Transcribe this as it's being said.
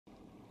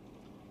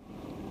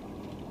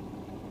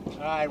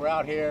Alright, we're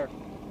out here.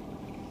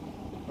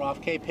 We're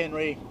off Cape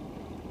Henry,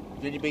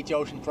 Virginia Beach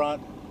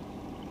oceanfront.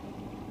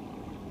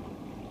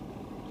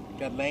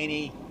 Got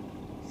Lainey,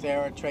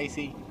 Sarah,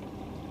 Tracy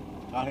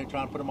out here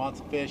trying to put them on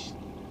some fish.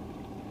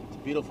 It's a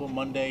beautiful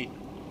Monday,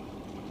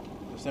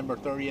 December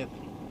 30th.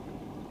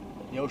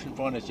 The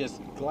oceanfront is just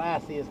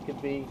glassy as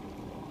could be,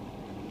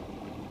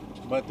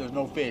 but there's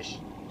no fish.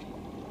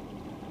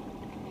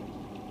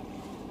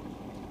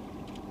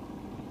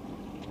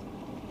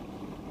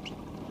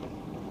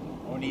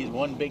 All we need is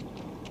one big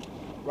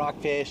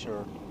rockfish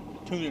or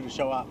tuna to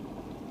show up.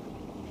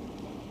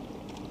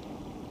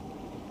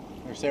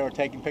 There's Sarah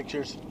taking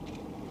pictures.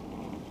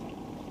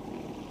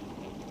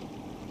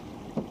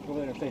 Go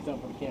over there and say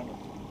something for the camera.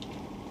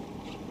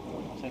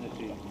 I'll send it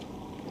to you.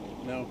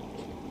 No?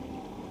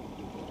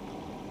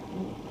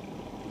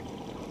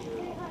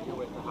 You're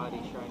with the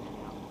hottie Shriner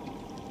now.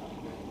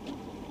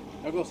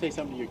 I'll go say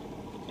something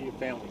to your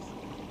families.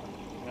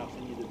 And I'll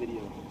send you the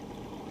video.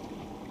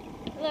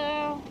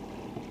 Hello.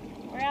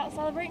 We're out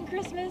celebrating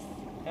Christmas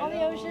on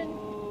the ocean.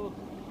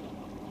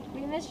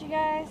 We miss you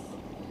guys.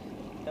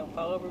 Don't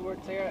fall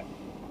overboard, Sarah.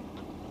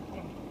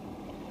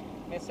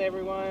 Miss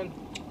everyone.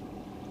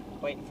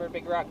 Waiting for a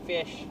big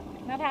rockfish.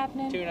 Not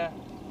happening. Tuna.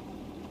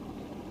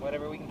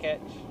 Whatever we can catch.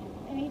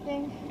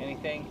 Anything.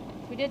 Anything.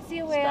 We did see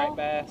a whale. Striped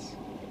bass.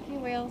 A few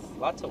whales.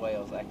 Lots of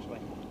whales, actually.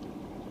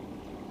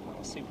 That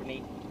was super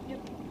neat. Yep.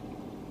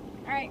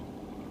 Alright.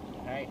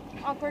 Alright.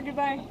 Awkward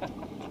goodbye.